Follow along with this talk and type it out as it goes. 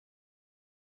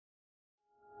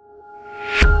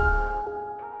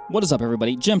What is up,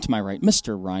 everybody? Jim to my right,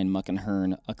 Mr. Ryan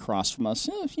Muckenhern across from us.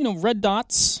 Red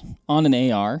dots on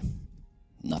an AR.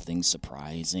 Nothing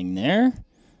surprising there.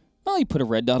 Well, you put a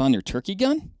red dot on your turkey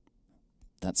gun.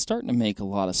 That's starting to make a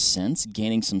lot of sense,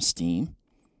 gaining some steam.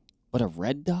 But a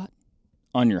red dot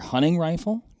on your hunting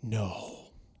rifle?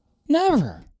 No.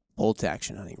 Never.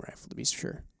 Bolt-action hunting rifle, to be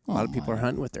sure. A lot of people are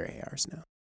hunting with their ARs now.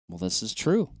 Well, this is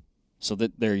true. So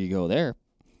there you go there.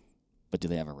 But do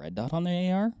they have a red dot on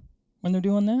their AR when they're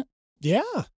doing that?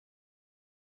 Yeah.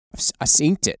 I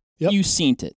seen it. Yep. You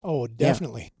seen it. Oh,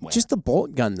 definitely. Yeah. Just the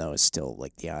bolt gun, though, is still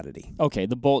like the oddity. Okay,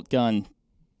 the bolt gun,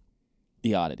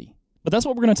 the oddity. But that's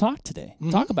what we're going to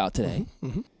talk about today,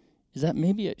 is that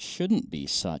maybe it shouldn't be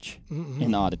such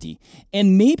an oddity.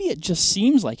 And maybe it just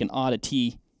seems like an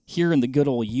oddity here in the good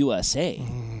old USA.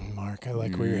 Mark, I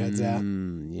like where your head's at.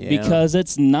 Yeah. Because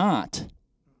it's not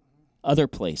other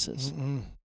places,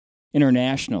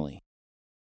 internationally.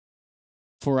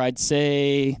 For, I'd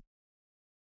say,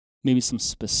 maybe some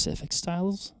specific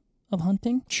styles of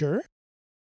hunting. Sure.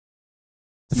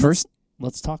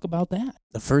 Let's talk about that.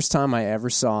 The first time I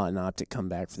ever saw an optic come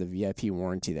back for the VIP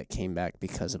warranty that came back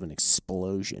because of an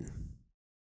explosion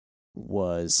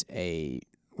was a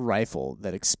rifle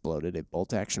that exploded, a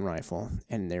bolt-action rifle,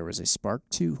 and there was a Spark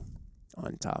II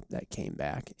on top that came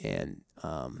back, and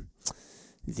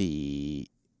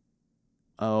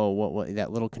that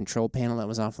little control panel that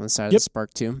was off on the side of the Spark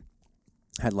II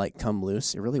had like come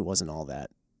loose. It really wasn't all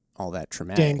that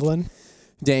traumatic.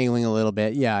 Dangling a little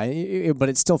bit, yeah, but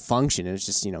it still functioned. It was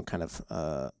just, kind of,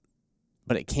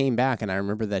 but it came back, and I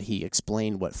remember that he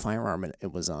explained what firearm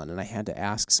it was on, and I had to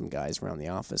ask some guys around the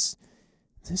office,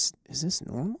 is this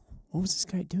normal? What was this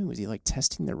guy doing? Was he, like,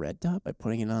 testing the red dot by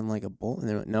putting it on, like, a bolt? And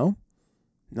they went, no,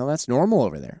 that's normal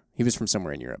over there. He was from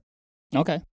somewhere in Europe.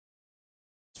 Okay.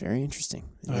 It's very interesting.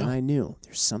 And then I knew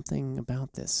there's something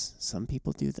about this. Some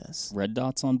people do this. Red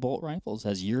dots on bolt rifles,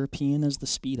 as European as the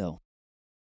Speedo.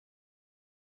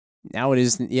 Now it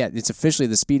is, it's officially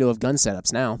the Speedo of gun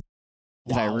setups now.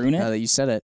 Did I ruin it? Now that you said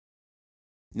it.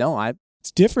 No,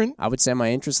 it's different. I would say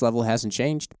my interest level hasn't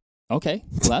changed. Okay,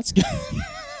 well, that's good.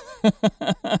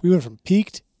 We went from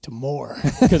peaked to more.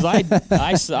 Because I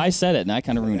said it, and I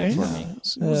kind of ruined it for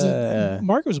me.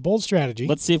 Mark, it was a bold strategy.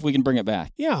 Let's see if we can bring it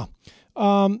back. Yeah.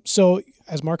 So,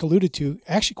 as Mark alluded to,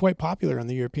 actually quite popular on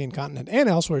the European continent and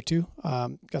elsewhere, too.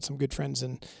 Got some good friends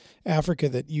in Africa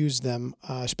that use them,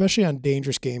 especially on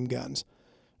dangerous game guns.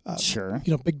 Sure.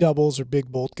 Big doubles or big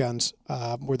bolt guns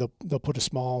where they'll put a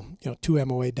small, 2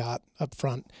 MOA dot up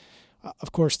front.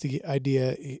 Of course, the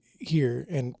idea here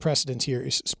and precedence here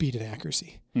is speed and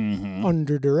accuracy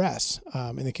under duress.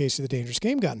 In the case of the dangerous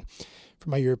game gun, for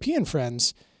my European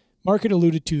friends, Mark had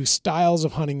alluded to styles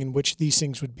of hunting in which these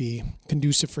things would be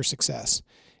conducive for success.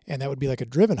 And that would be like a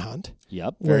driven hunt.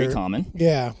 Yep, very common.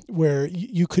 Yeah, where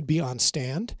you could be on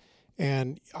stand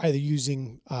and either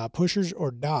using pushers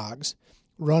or dogs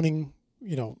running,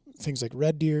 things like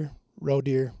red deer, roe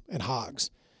deer, and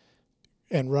hogs,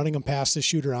 and running them past the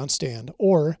shooter on stand.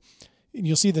 Or, and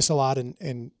you'll see this a lot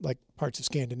in like parts of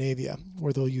Scandinavia,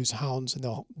 where they'll use hounds and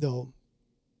they'll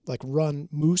like run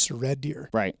moose or red deer.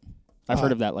 Right. I've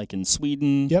heard of that, like in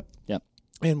Sweden. Yep. Yep.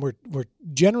 And we're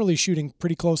generally shooting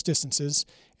pretty close distances,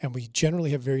 and we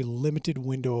generally have very limited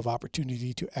window of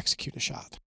opportunity to execute a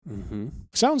shot.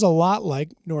 Sounds a lot like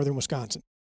northern Wisconsin.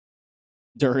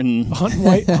 During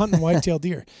hunting white-tailed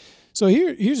deer. So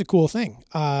here's a cool thing.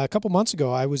 A couple months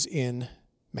ago, I was in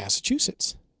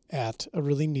Massachusetts at a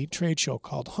really neat trade show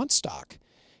called Huntstock,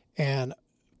 and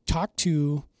talked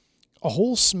to a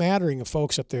whole smattering of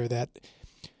folks up there that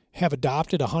have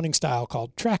adopted a hunting style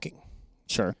called tracking.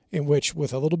 Sure. In which,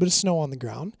 with a little bit of snow on the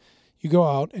ground, you go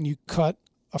out and you cut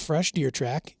a fresh deer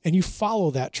track and you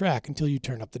follow that track until you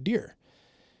turn up the deer.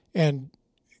 And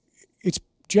it's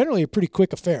generally a pretty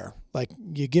quick affair. Like,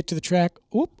 you get to the track,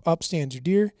 up stands your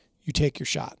deer, you take your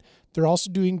shot. They're also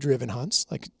doing driven hunts,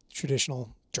 like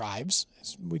traditional drives.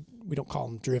 We don't call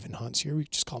them driven hunts here. We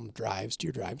just call them drives,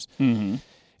 deer drives. And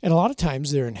a lot of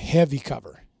times they're in heavy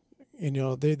cover.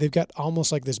 And, they've got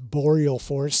almost like this boreal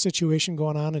forest situation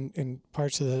going on in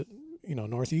parts of the,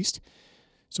 Northeast.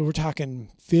 So we're talking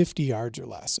 50 yards or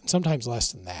less, and sometimes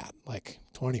less than that, like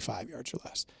 25 yards or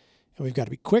less. And we've got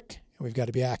to be quick, and we've got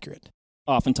to be accurate.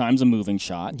 Oftentimes a moving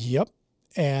shot. Yep.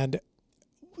 And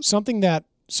something that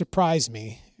surprised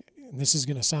me, and this is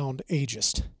going to sound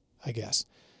ageist, I guess,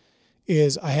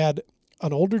 is I had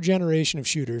an older generation of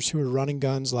shooters who were running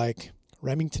guns like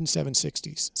Remington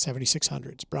 760s,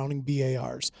 7600s, Browning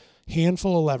BARs,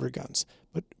 handful of lever guns,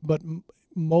 but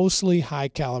mostly high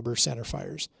caliber center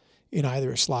fires in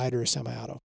either a slide or a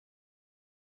semi-auto,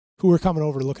 who were coming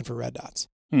over looking for red dots.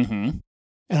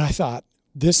 And I thought,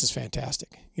 this is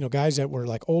fantastic. Guys that were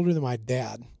like older than my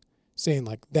dad saying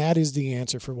like, that is the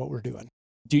answer for what we're doing.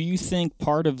 Do you think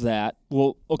part of that,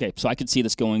 well, okay, so I could see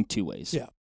this going two ways. Yeah.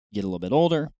 Get a little bit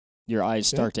older, your eyes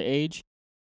start to age.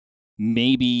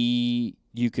 Maybe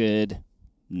you could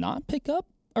not pick up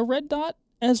a red dot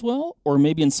as well, or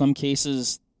maybe in some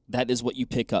cases that is what you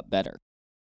pick up better.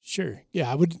 Sure.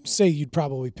 Yeah, I would say you'd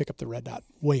probably pick up the red dot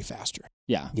way faster.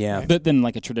 Yeah. Yeah. Right? But then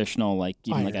like a traditional, like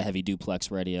even Iron. like a heavy duplex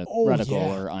reticle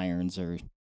yeah. or irons or...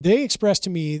 They expressed to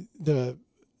me the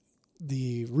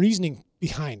reasoning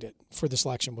behind it for the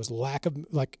selection was lack of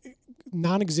like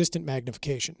non-existent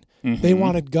magnification. Mm-hmm. They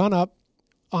wanted gun up,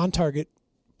 on target,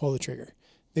 pull the trigger.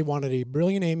 They wanted a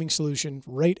brilliant aiming solution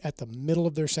right at the middle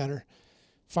of their center,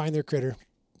 find their critter,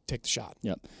 take the shot.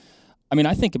 Yep. I mean,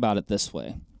 I think about it this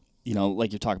way.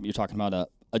 Like you're talking about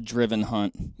a driven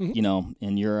hunt, Mm-hmm.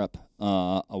 In Europe,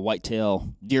 a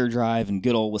whitetail deer drive in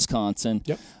good old Wisconsin.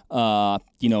 Yep.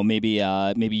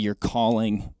 Maybe you're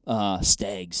calling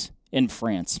stags in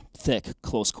France, thick,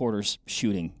 close quarters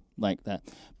shooting like that.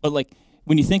 But like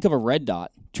when you think of a red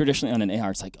dot, traditionally on an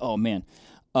AR, it's like, oh man,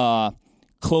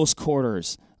 close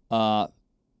quarters,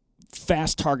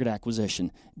 fast target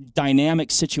acquisition,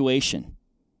 dynamic situation.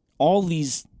 All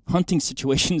these hunting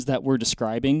situations that we're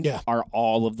describing are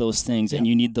all of those things, and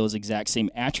you need those exact same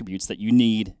attributes that you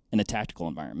need in a tactical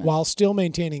environment. While still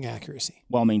maintaining accuracy.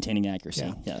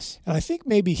 Yes. And I think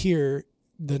maybe here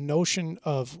the notion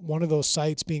of one of those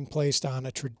sights being placed on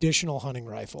a traditional hunting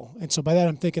rifle, and so by that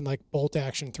I'm thinking like bolt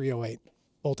action 308,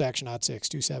 bolt action odd 6,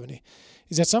 270,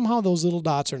 is that somehow those little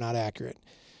dots are not accurate.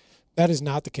 That is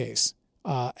not the case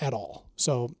at all.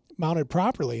 So mounted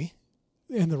properly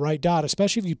in the right dot,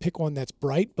 especially if you pick one that's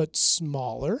bright but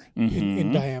smaller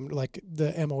in diameter, like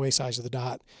the MOA size of the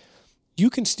dot, you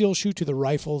can still shoot to the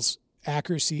rifle's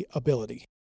accuracy ability,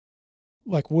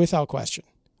 like without question.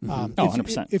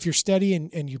 100%. If you're steady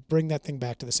and you bring that thing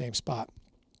back to the same spot.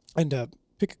 And to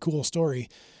pick a cool story,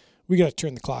 we got to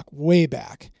turn the clock way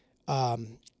back.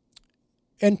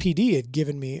 NPD had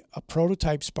given me a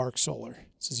prototype Spark Solar.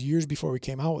 This is years before we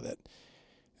came out with it.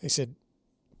 They said,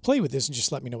 play with this and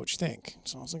just let me know what you think.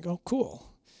 So I was like, oh,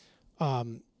 cool.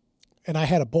 And I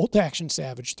had a bolt action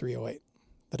Savage 308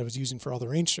 that I was using for all the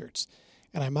range shirts.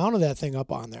 And I mounted that thing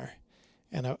up on there.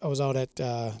 And I was out at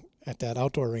that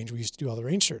outdoor range we used to do all the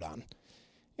range shirt on.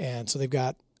 And so they've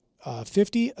got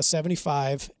 50, a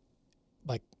 75,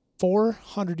 like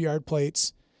 400-yard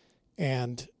plates,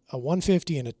 and a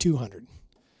 150 and a 200.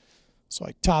 So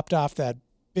I topped off that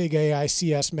big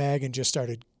AICS mag and just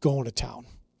started going to town.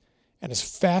 And as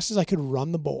fast as I could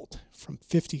run the bolt from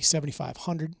 50, 75,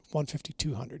 100, 150,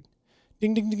 200,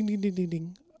 ding, ding, ding, ding, ding, ding,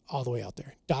 ding, all the way out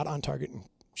there, dot on target and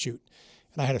shoot.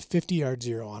 And I had a 50-yard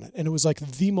zero on it. And it was like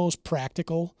the most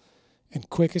practical and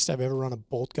quickest I've ever run a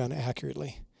bolt gun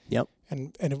accurately. Yep.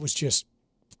 And it was just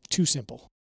too simple.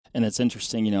 And it's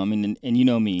interesting, and you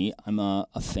know me, I'm a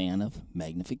fan of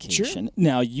magnification. Sure.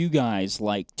 Now, you guys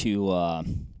like to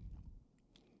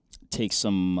take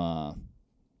some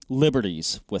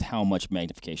liberties with how much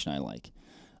magnification I like.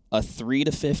 A 3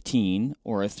 to 15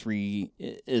 or a 3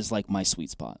 is like my sweet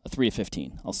spot. A 3 to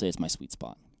 15, I'll say it's my sweet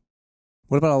spot.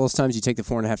 What about all those times you take the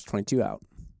 4.5 to 22 out?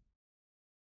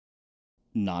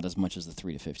 Not as much as the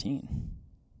 3 to 15.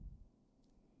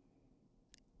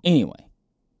 Anyway,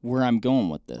 where I'm going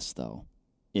with this, though,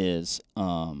 is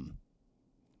I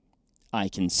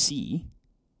can see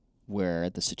where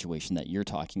the situation that you're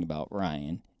talking about,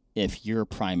 Ryan, if you're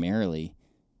primarily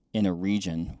in a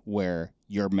region where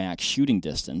your max shooting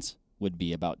distance would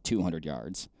be about 200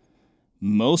 yards,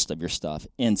 most of your stuff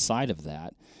inside of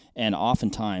that, and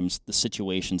oftentimes the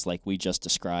situations like we just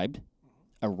described,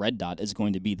 a red dot is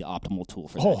going to be the optimal tool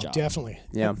for that job. Oh, definitely.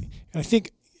 Yeah. And I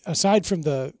think aside from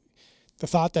the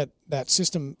thought that that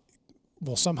system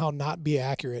will somehow not be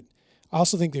accurate, I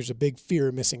also think there's a big fear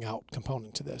of missing out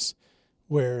component to this,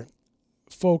 where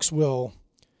folks will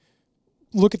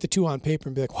look at the two on paper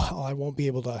and be like, well, I won't be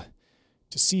able to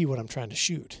see what I'm trying to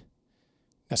shoot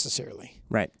necessarily.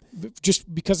 Right.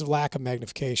 Just because of lack of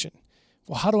magnification.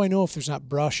 Well, how do I know if there's not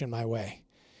brush in my way?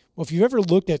 Well, if you've ever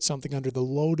looked at something under the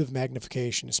load of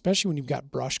magnification, especially when you've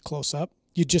got brush close up,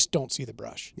 you just don't see the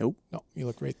brush. Nope. No, you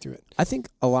look right through it. I think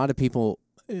a lot of people,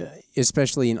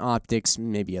 especially in optics,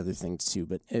 maybe other things too,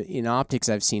 but in optics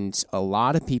I've seen a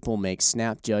lot of people make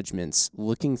snap judgments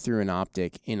looking through an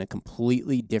optic in a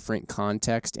completely different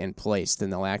context and place than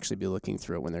they'll actually be looking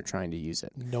through it when they're trying to use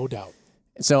it. No doubt.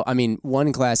 So, I mean,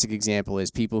 one classic example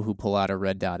is people who pull out a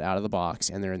red dot out of the box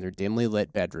and they're in their dimly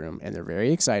lit bedroom and they're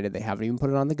very excited. They haven't even put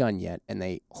it on the gun yet, and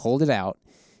they hold it out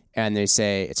And they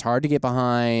say it's hard to get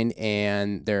behind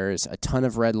and there's a ton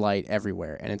of red light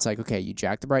everywhere. And it's like, okay, you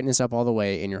jack the brightness up all the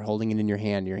way and you're holding it in your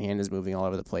hand. Your hand is moving all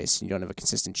over the place. You don't have a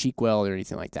consistent cheek weld or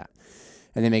anything like that.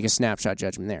 And they make a snapshot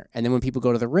judgment there. And then when people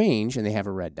go to the range and they have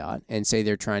a red dot and say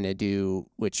they're trying to do,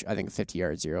 which I think a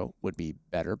 50-yard zero would be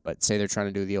better, but say they're trying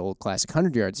to do the old classic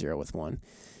 100-yard zero with one,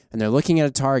 and they're looking at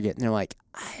a target and they're like,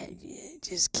 I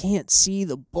just can't see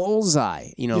the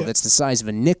bullseye. That's the size of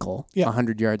a nickel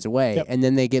 100 yards away. Yep. And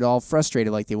then they get all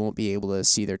frustrated like they won't be able to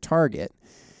see their target.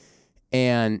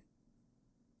 And,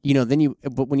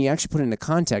 but when you actually put it into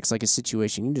context, like a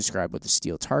situation you described with the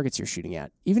steel targets you're shooting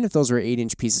at, even if those were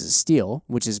 8-inch pieces of steel,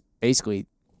 which is basically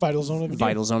vital zone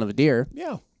of a deer.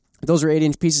 Yeah. Those are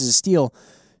 8-inch pieces of steel.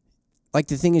 Like,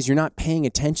 the thing is, you're not paying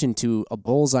attention to a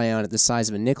bullseye on it the size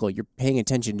of a nickel. You're paying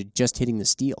attention to just hitting the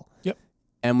steel. Yep.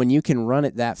 And when you can run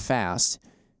it that fast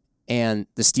and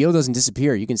the steel doesn't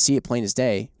disappear, you can see it plain as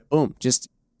day. Boom, just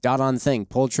dot on the thing,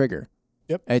 pull trigger.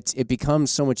 Yep. It becomes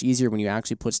so much easier when you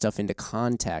actually put stuff into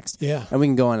context. Yeah. And we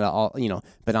can go into all,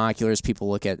 binoculars people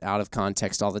look at out of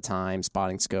context all the time,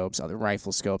 spotting scopes, other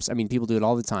rifle scopes. I mean, people do it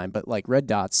all the time, but like red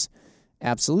dots,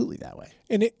 absolutely that way.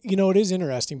 And it is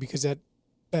interesting because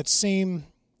that same,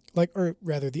 or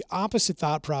rather the opposite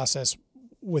thought process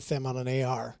with them on an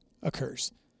AR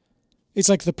occurs. It's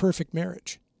like the perfect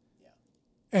marriage. Yeah.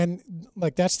 And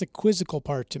like, that's the quizzical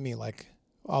part to me. Like,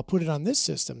 I'll put it on this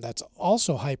system that's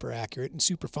also hyper accurate and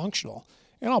super functional,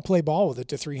 and I'll play ball with it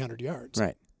to 300 yards.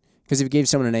 Right. Because if you gave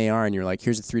someone an AR and you're like,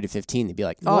 here's a 3 to 15, they'd be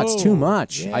like, oh, it's too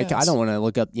much. Yes. I don't want to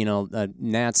look up, a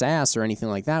gnat's ass or anything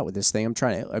like that with this thing. I'm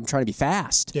trying to be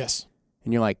fast. Yes.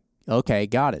 And you're like, okay,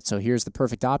 got it. So here's the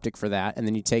perfect optic for that. And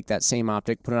then you take that same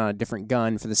optic, put it on a different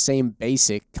gun for the same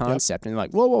basic concept. Yep. And you're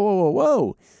like,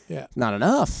 whoa. Yeah. Not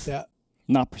enough. Yeah.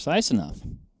 Not precise enough.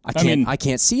 I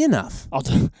can't see enough.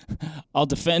 I'll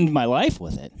defend my life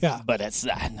with it. Yeah. But it's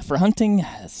for hunting,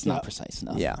 it's not precise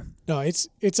enough. Yeah. No, it's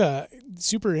a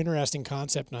super interesting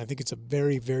concept, and I think it's a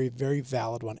very, very, very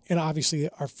valid one. And obviously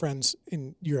our friends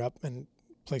in Europe and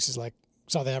places like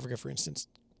South Africa, for instance,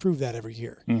 prove that every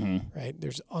year, right?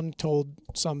 There's untold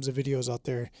sums of videos out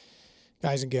there,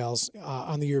 guys and gals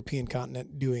on the European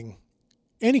continent doing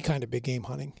any kind of big game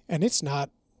hunting, and it's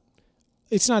not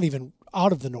even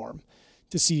out of the norm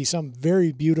to see some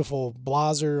very beautiful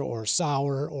Blaser or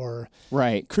Sauer or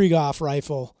Krieghoff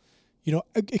rifle,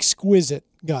 exquisite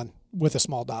gun with a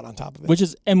small dot on top of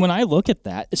it. And when I look at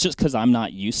that, it's just because I'm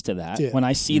not used to that. Yeah. When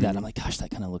I see that, I'm like, gosh, that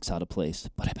kind of looks out of place,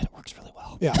 but I bet it works really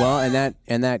well. Yeah. Well,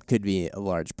 and that could be a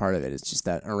large part of it. It's just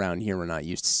that around here we're not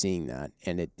used to seeing that,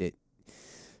 and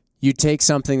you take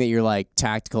something that you're like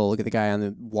tactical. Look at the guy on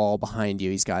the wall behind you.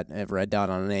 He's got a red dot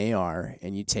on an AR,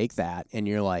 and you take that and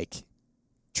you're like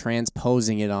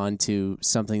transposing it onto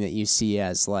something that you see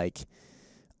as like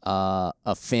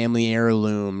a family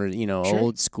heirloom or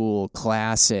old school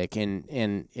classic, and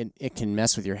it can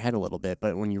mess with your head a little bit.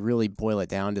 But when you really boil it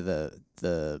down to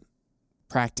the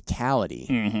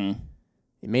practicality,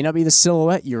 it may not be the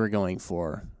silhouette you were going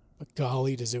for, but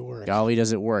golly does it work.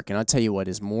 And I'll tell you what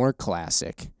is more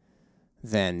classic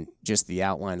than just the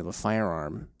outline of a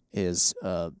firearm is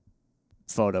a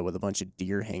photo with a bunch of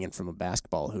deer hanging from a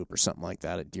basketball hoop or something like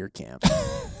that at deer camp.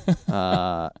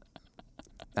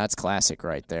 That's classic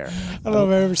right there. I don't know if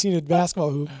I've ever seen a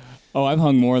basketball hoop. Oh, I've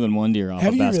hung more than one deer off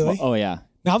Have a basketball. Really? Oh, yeah.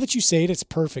 Now that you say it, it's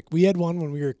perfect. We had one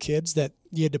when we were kids that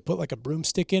you had to put like a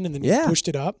broomstick in and then you pushed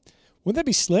it up. Wouldn't that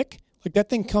be slick? Like that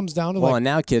thing comes down to and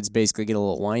now kids basically get a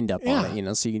little wind up on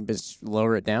it, so you can just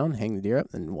lower it down, hang the deer up,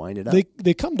 and wind it up.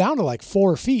 They come down to like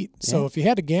 4 feet. So if you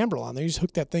had a gambrel on there, you just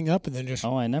hook that thing up and then just...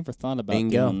 Oh, I never thought about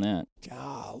doing that.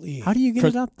 Golly. How do you get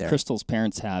it up there? Crystal's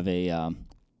parents have a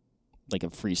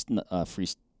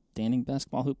freestanding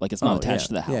basketball hoop. Like it's not attached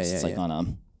to the house. It's like on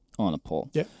a pole.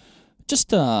 Yeah.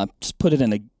 Just put it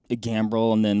in a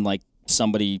gambrel and then like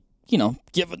somebody...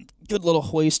 give a good little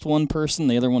hoist one person,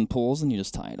 the other one pulls, and you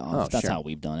just tie it off. That's how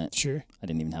we've done it. Sure. I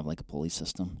didn't even have like a pulley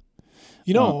system.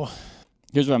 Here's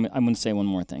what I'm going to say one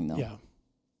more thing, though. Yeah.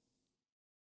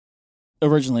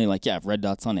 Originally, red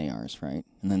dots on ARs, right?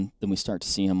 And then we start to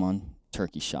see them on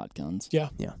turkey shotguns. Yeah.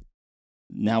 Yeah.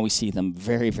 Now we see them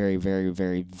very, very, very,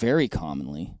 very, very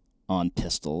commonly on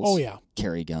pistols. Oh, yeah.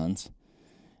 Carry guns.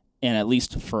 And at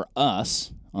least for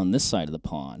us on this side of the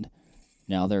pond,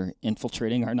 now they're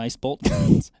infiltrating our nice bolt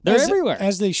guns. They're everywhere.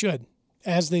 As they should.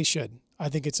 I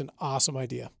think it's an awesome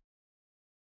idea.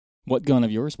 What gun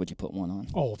of yours would you put one on?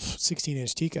 Oh,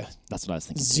 16-inch Tikka. That's what I was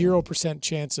thinking. 0%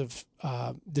 chance of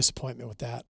disappointment with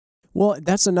that. Well,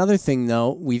 that's another thing,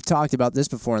 though. We've talked about this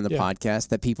before in the podcast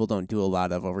that people don't do a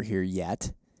lot of over here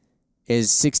yet, is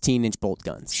 16-inch bolt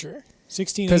guns. Sure.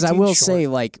 16, because I will short. say,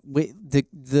 like,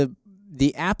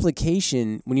 the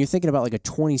application, when you're thinking about like a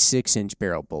 26-inch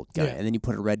barrel bolt gun, and then you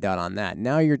put a red dot on that,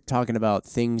 now you're talking about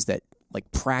things that like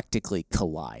practically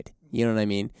collide. You know what I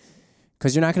mean?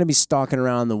 Because you're not going to be stalking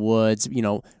around the woods,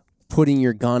 putting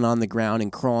your gun on the ground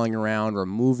and crawling around or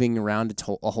moving around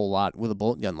a whole lot with a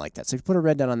bolt gun like that. So if you put a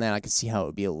red dot on that, I can see how it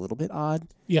would be a little bit odd.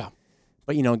 Yeah.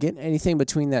 But, getting anything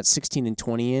between that 16 and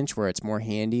 20 inch where it's more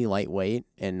handy, lightweight,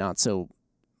 and not so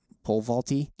pole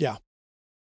vaulty. Yeah.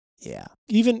 Yeah.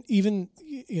 Even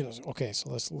okay, so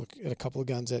let's look at a couple of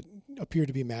guns that appear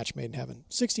to be match made in heaven.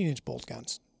 16-inch bolt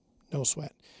guns, no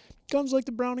sweat. Guns like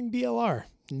the Browning BLR,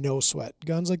 no sweat.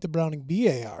 Guns like the Browning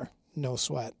BAR, no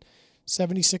sweat.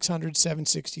 7600,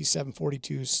 760s,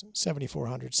 742s,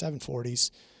 7400,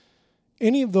 740s.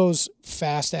 Any of those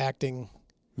fast-acting,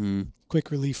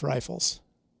 quick relief rifles.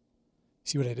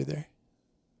 See what I did there?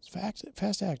 It's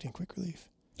fast-acting, quick relief.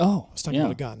 Oh, I was talking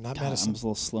about a gun, not medicine. I was a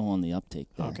little slow on the uptake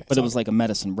there. Okay, but it was like a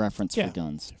medicine reference for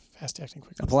guns. Fast-acting,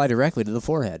 quick relief. Apply directly to the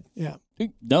forehead. Yeah.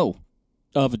 No,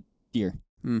 of a deer.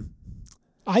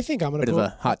 I think I'm going to put... Bit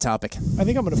of a hot topic. I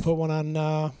think I'm going to put one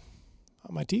on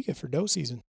my Tikka for doe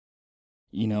season.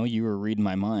 You were reading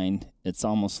my mind. It's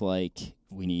almost like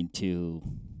we need to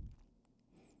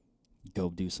go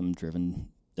do some driven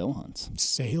doe hunts.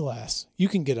 Say less. You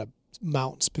can get a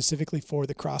mount specifically for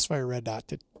the Crossfire Red Dot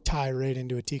to tie right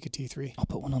into a Tikka T3. I'll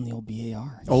put one on the old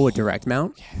BAR. Oh, a direct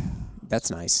mount? Yeah. That's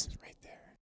nice. It's right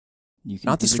there. You can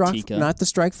not the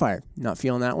Strike Fire. Not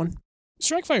feeling that one?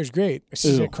 Strike Fire is great.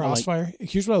 Crossfire.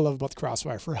 Here's what I love about the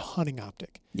Crossfire for a hunting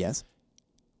optic. Yes.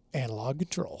 Analog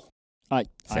control. I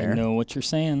know what you're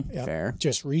saying. Yep. Fair.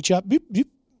 Just reach up, boop, boop,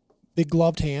 big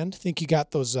gloved hand. Think you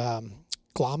got those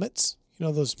glommets.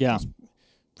 Those. Yeah.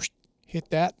 Hit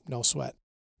that, no sweat.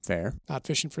 Fair. Not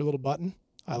fishing for a little button.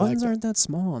 Buttons aren't that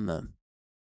small on them.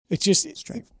 It's just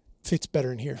it fits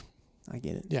better in here. I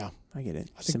get it. Yeah. I get it.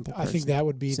 I think that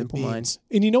would be simple the beans. mind.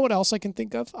 And you know what else I can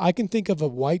think of? I can think of a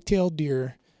white-tailed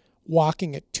deer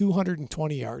walking at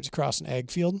 220 yards across an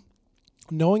ag field,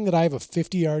 knowing that I have a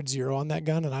 50-yard zero on that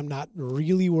gun, and I'm not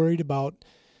really worried about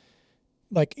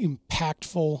like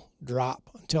impactful drop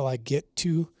until I get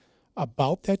to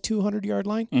about that 200-yard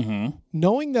line. Mm-hmm.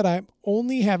 Knowing that I'm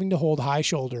only having to hold high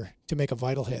shoulder to make a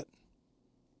vital hit.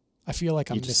 I feel like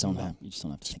I'm missing that. You just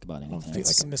don't have to think about anything. I don't feel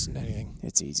like I'm missing anything.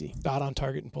 It's easy. Dot on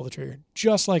target and pull the trigger,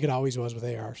 just like it always was with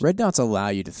ARs. Red dots allow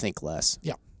you to think less.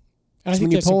 Yeah. And I So think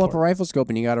when you that's pull important. up a rifle scope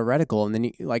and you got a reticle, and then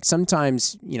you, like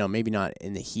sometimes, maybe not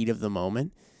in the heat of the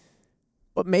moment,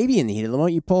 but maybe in the heat of the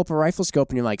moment, you pull up a rifle scope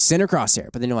and you're like, center crosshair.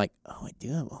 But then you're like, oh, I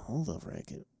do have a holdover. I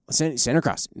could center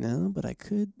cross. No, but I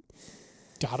could.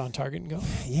 Dot on target and go.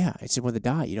 Yeah, it's with a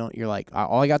dot. You're like,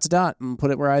 all I got's a dot. I'm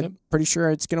put it where I'm pretty sure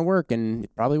it's going to work, and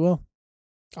it probably will.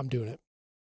 I'm doing it.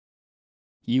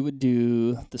 You would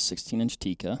do the 16-inch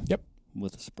Tikka. Yep.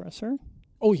 With a suppressor?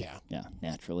 Oh, yeah. Yeah,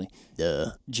 naturally.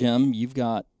 Duh. Jim, you've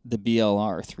got the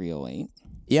BLR 308.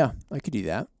 Yeah, I could do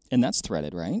that. And that's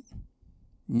threaded, right?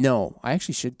 No, I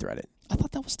actually should thread it. I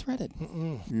thought that was threaded.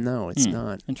 No, it's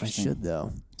not. Interesting. I should,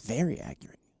 though. Very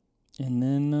accurate. And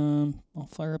then I'll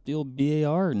fire up the old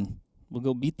BAR and we'll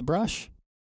go beat the brush.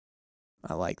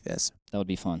 I like this. That would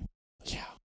be fun. Yeah.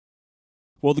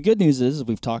 Well, the good news is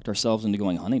we've talked ourselves into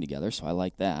going hunting together, so I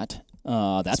like that.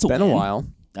 That's it's been a a while.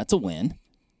 That's a win.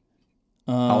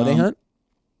 Holiday hunt?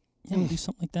 Yeah, we'll do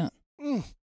something like that.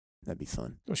 That'd be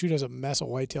fun. Go shoot us a mess of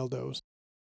white-tailed does.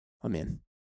 I'm in.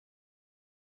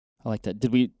 I like that.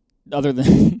 Did we, other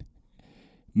than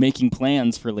making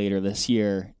plans for later this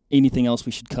year, anything else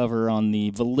we should cover on the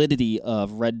validity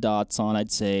of red dots on,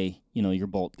 I'd say, your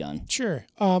bolt gun? Sure.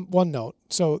 One note.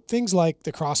 So things like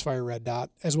the Crossfire Red Dot,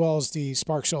 as well as the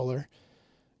Spark Solar,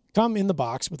 come in the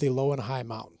box with a low and a high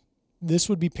mount. This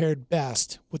would be paired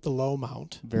best with the low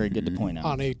mount. Very good to point out.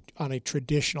 On a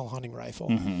traditional hunting rifle.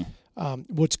 Mm-hmm.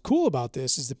 What's cool about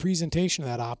this is the presentation of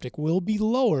that optic will be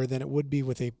lower than it would be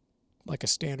with a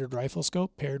standard rifle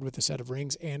scope paired with a set of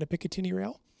rings and a Picatinny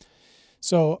rail.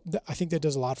 So I think that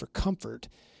does a lot for comfort.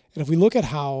 And if we look at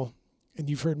how, and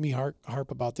you've heard me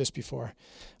harp about this before,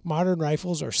 modern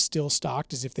rifles are still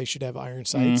stocked as if they should have iron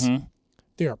sights. Mm-hmm.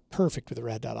 They are perfect with a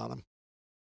red dot on them.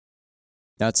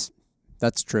 That's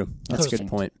true. That's a good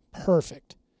point.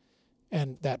 Perfect.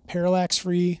 And that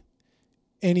parallax-free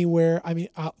anywhere. I mean,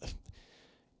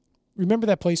 remember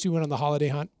that place we went on the holiday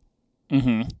hunt?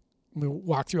 Mm-hmm. We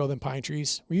walked through all them pine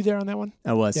trees. Were you there on that one?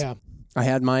 I was. Yeah. I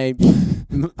had my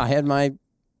BLR?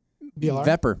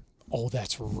 Vepr. Oh,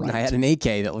 that's right. I had an AK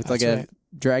that looked like a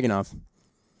Dragunov.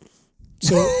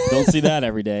 So don't see that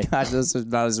every day. God, this is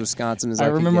about as Wisconsin as I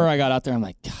remember could I got out there. I'm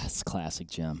like, God, it's classic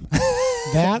Jim.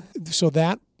 that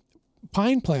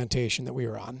pine plantation that we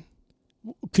were on,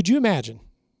 could you imagine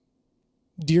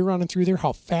deer running through there,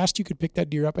 how fast you could pick that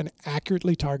deer up and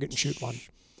accurately target and shoot one?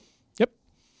 Yep.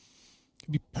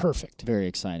 It'd be perfect. Very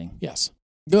exciting. Yes.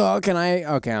 Oh, okay,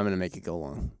 I'm going to make it go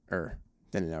longer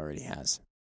than it already has.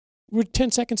 We're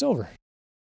 10 seconds over.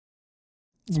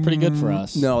 It's pretty good for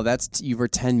us. No, you were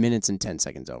 10 minutes and 10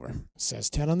 seconds over. Says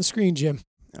 10 on the screen, Jim.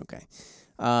 Okay.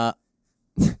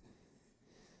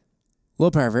 Low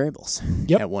power variables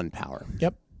at 1 power.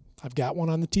 Yep. I've got one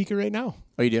on the Tikka right now.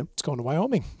 Oh, you do? It's going to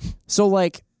Wyoming. So,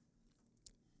 like,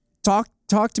 talk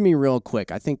to me real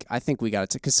quick. I think we got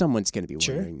to, because someone's going to be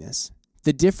wondering this.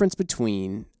 The difference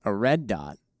between a red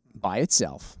dot by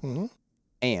itself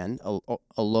and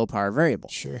a low power variable.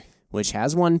 Sure. Which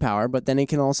has 1 power, but then it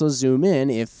can also zoom in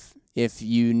if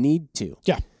you need to.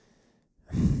 Yeah.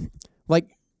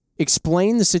 Like,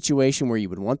 explain the situation where you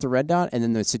would want the red dot and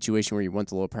then the situation where you want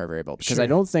the low power variable. Because I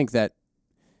don't think that,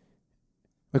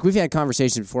 like, we've had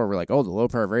conversations before where, like, oh, the low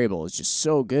power variable is just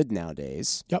so good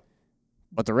nowadays. Yep.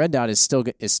 But the red dot is still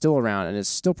around, and it's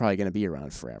still probably going to be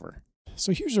around forever.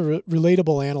 So here's a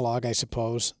relatable analog, I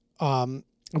suppose. And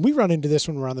we run into this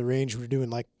when we're on the range. We're doing,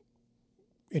 like,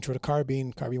 intro to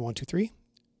carbine 1, 2, 3.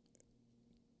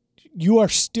 You are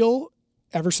still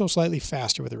ever so slightly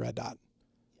faster with a red dot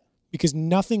because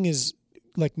nothing is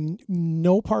like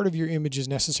no part of your image is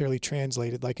necessarily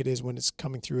translated like it is when it's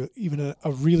coming through even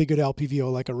a really good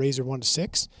LPVO like a Razor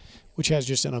 1-6, which has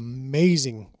just an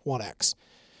amazing 1X.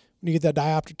 When you get that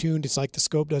diopter tuned, it's like the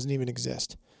scope doesn't even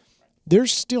exist.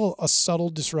 There's still a subtle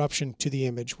disruption to the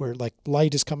image where like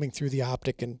light is coming through the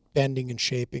optic and bending and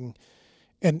shaping.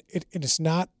 And it's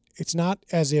not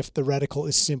as if the reticle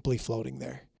is simply floating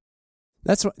there.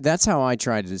 That's how I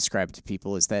try to describe it to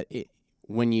people is that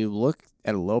when you look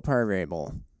at a low power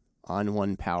variable on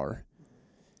 1 power,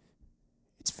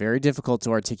 it's very difficult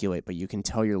to articulate, but you can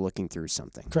tell you're looking through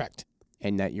something. Correct.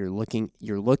 And that you're looking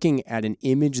at an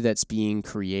image that's being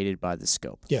created by the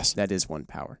scope. Yes. That is 1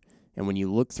 power. And when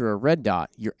you look through a red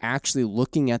dot, you're actually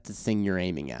looking at the thing you're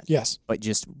aiming at. Yes. But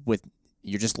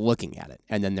you're just looking at it,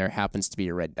 and then there happens to be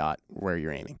a red dot where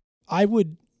you're aiming. I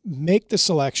would make the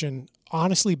selection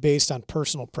honestly based on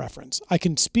personal preference. I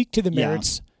can speak to the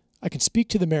merits. I can speak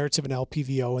to the merits of an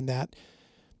LPVO in that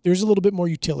there's a little bit more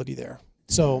utility there.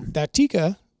 So that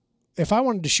Tikka, if I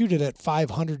wanted to shoot it at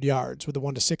 500 yards with a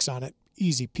 1-6 on it,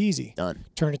 easy peasy. Done.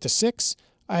 Turn it to 6.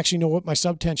 I actually know what my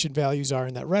subtension values are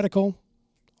in that reticle,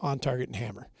 on target and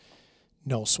hammer.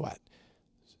 No sweat.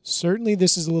 Certainly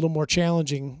this is a little more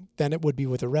challenging than it would be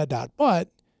with a red dot, but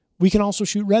we can also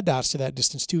shoot red dots to that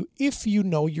distance too if you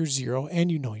know your zero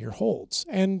and you know your holds,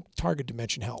 and target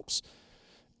dimension helps.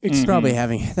 It's probably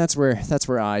that's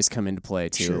where eyes come into play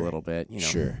too a little bit.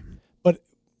 Sure. But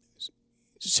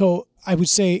so I would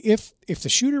say if the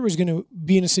shooter was going to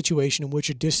be in a situation in which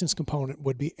a distance component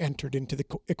would be entered into the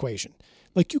equation,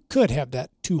 like you could have that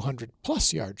 200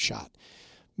 plus yard shot,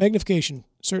 magnification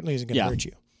certainly isn't going to hurt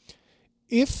you.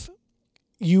 If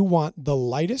you want the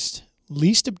lightest,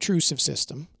 least obtrusive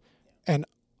system and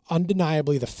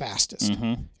undeniably the fastest,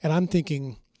 and I'm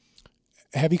thinking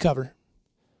heavy cover,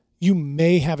 you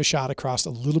may have a shot across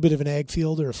a little bit of an ag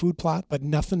field or a food plot, but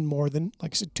nothing more than,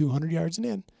 like I said, 200 yards and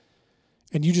in.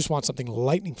 And you just want something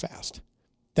lightning fast.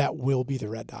 That will be the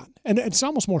red dot. And it's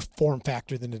almost more form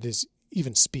factor than it is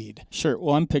even speed. Sure.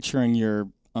 Well, I'm picturing your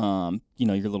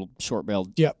your little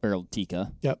short-barreled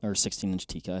Tikka, or 16-inch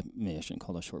Tikka. Maybe I shouldn't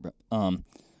call that short barrel.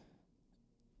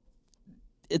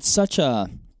 It's such a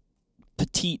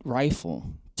petite rifle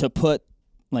to put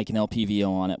like an LPVO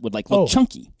on it would like look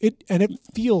chunky. It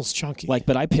feels chunky. Like,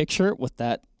 but I picture it with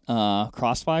that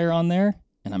crossfire on there,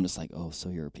 and I'm just like, oh, so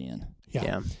European.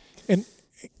 Yeah. And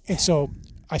so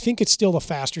I think it's still a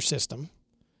faster system,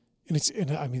 and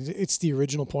it's the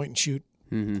original point and shoot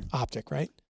optic, right?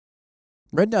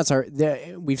 Red dots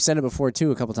we've said it before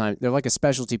too a couple times, they're like a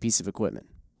specialty piece of equipment.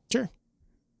 Sure.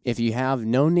 If you have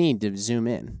no need to zoom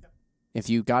in, if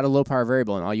you got a low power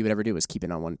variable and all you would ever do is keep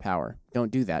it on 1 power,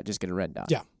 don't do that, just get a red dot.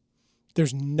 Yeah.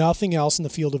 There's nothing else in the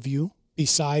field of view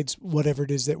besides whatever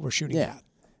it is that we're shooting at.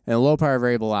 And a low power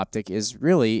variable optic is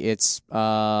really, it's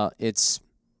a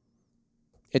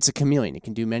chameleon. It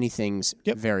can do many things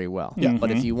very well. Yeah. But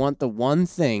if you want the one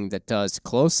thing that does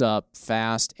close up,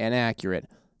 fast, and accurate,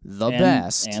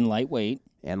 best, and lightweight,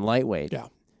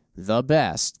 the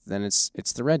best, then it's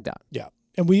the red dot. Yeah,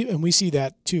 and we see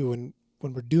that too, and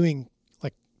when we're doing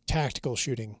like tactical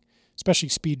shooting, especially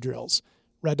speed drills,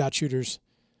 red dot shooters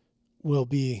will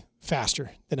be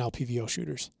faster than LPVO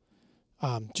shooters,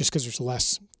 just because there's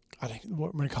less, what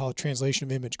we're going to call it, translation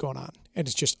of image going on, and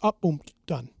it's just up, boom,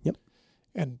 done. Yep,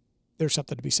 and there's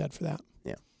something to be said for that.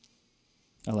 Yeah.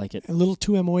 I like it. A little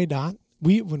 2 MOA dot.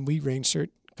 When we range cert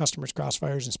customers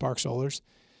Crossfires and Spark Solars,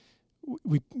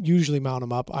 we usually mount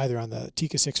them up either on the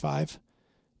Tikka 6.5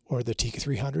 or the Tikka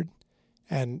 300,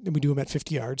 and we do them at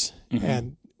 50 yards. Mm-hmm.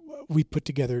 And we put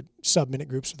together sub-minute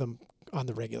groups with them on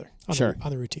the regular, on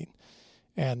the routine.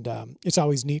 And it's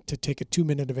always neat to take a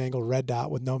 2-minute of angle red dot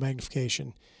with no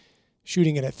magnification,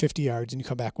 shooting it at 50 yards, and you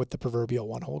come back with the proverbial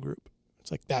 1-hole group.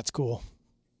 It's like, that's cool.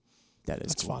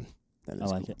 That's cool. Fun. That I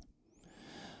is like cool. it.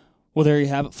 Well, there you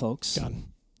have it, folks. Done.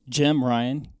 Jim,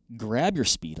 Ryan, grab your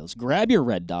Speedos, grab your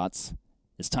red dots.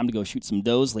 It's time to go shoot some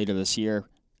does later this year.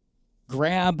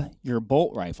 Grab your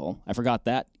bolt rifle. I forgot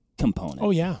that component.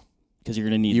 Oh, yeah. Because you're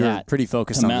going to need that. You were pretty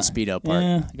focused on the Speedo part.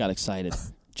 Yeah, I got excited.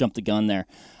 Jumped the gun there.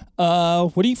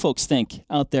 What do you folks think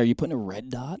out there? You putting a red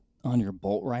dot on your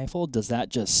bolt rifle? Does that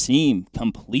just seem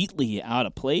completely out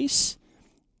of place?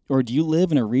 Or do you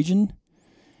live in a region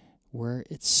where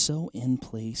it's so in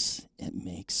place it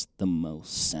makes the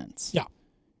most sense? Yeah.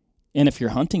 And if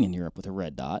you're hunting in Europe with a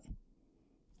red dot,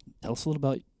 tell us a little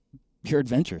about your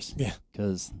adventures. Yeah.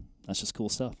 Because that's just cool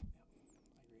stuff.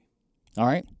 All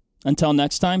right. Until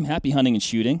next time, happy hunting and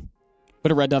shooting.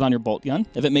 Put a red dot on your bolt gun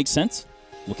if it makes sense.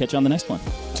 We'll catch you on the next one.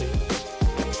 See you.